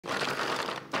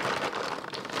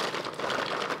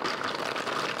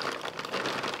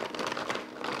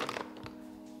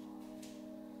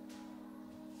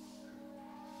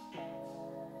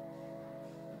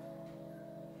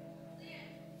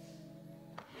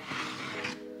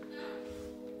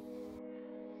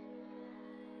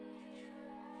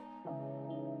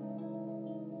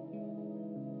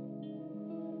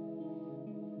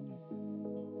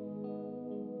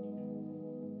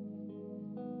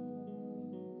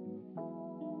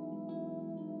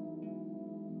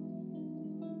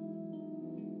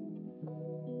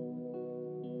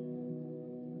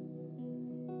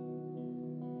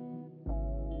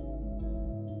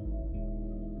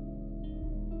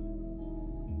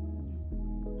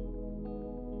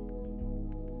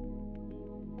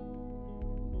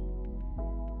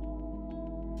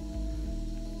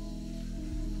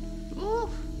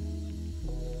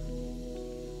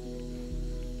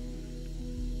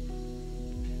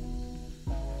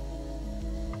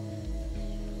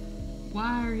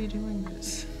Why are you doing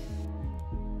this?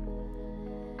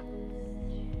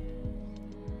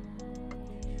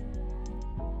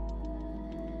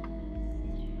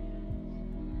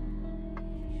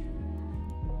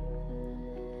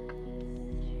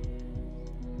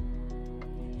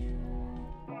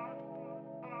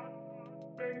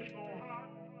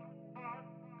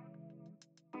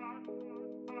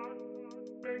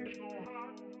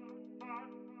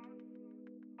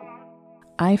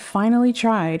 I finally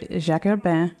tried Jacques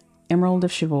Herbin Emerald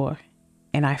of Chivor,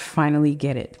 and I finally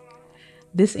get it.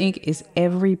 This ink is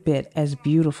every bit as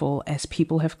beautiful as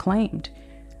people have claimed.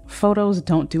 Photos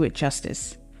don't do it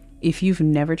justice. If you've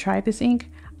never tried this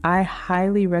ink, I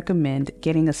highly recommend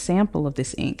getting a sample of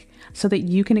this ink so that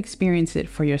you can experience it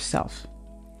for yourself.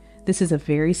 This is a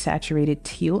very saturated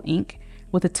teal ink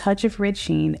with a touch of red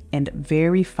sheen and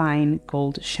very fine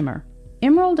gold shimmer.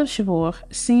 Emerald of Chivor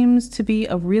seems to be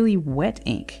a really wet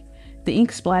ink. The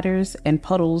ink splatters and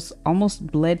puddles almost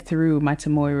bled through my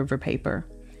Tomoe River paper.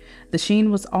 The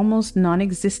sheen was almost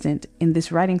non-existent in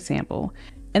this writing sample,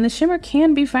 and the shimmer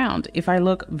can be found if I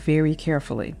look very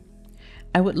carefully.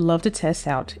 I would love to test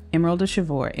out Emerald of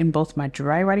Chivor in both my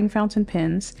dry writing fountain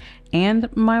pens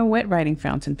and my wet writing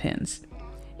fountain pens.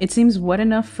 It seems wet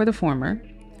enough for the former,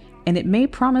 and it may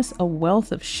promise a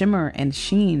wealth of shimmer and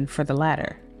sheen for the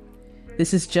latter.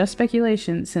 This is just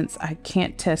speculation since I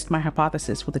can't test my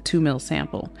hypothesis with a 2 ml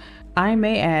sample. I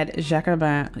may add Jacques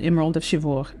Herbin Emerald of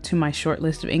Chivor to my short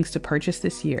list of inks to purchase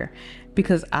this year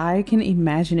because I can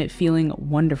imagine it feeling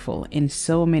wonderful in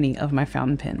so many of my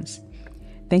fountain pens.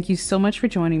 Thank you so much for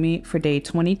joining me for day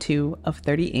 22 of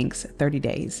 30 Inks, 30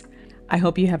 Days. I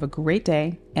hope you have a great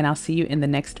day, and I'll see you in the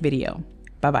next video.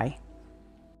 Bye-bye.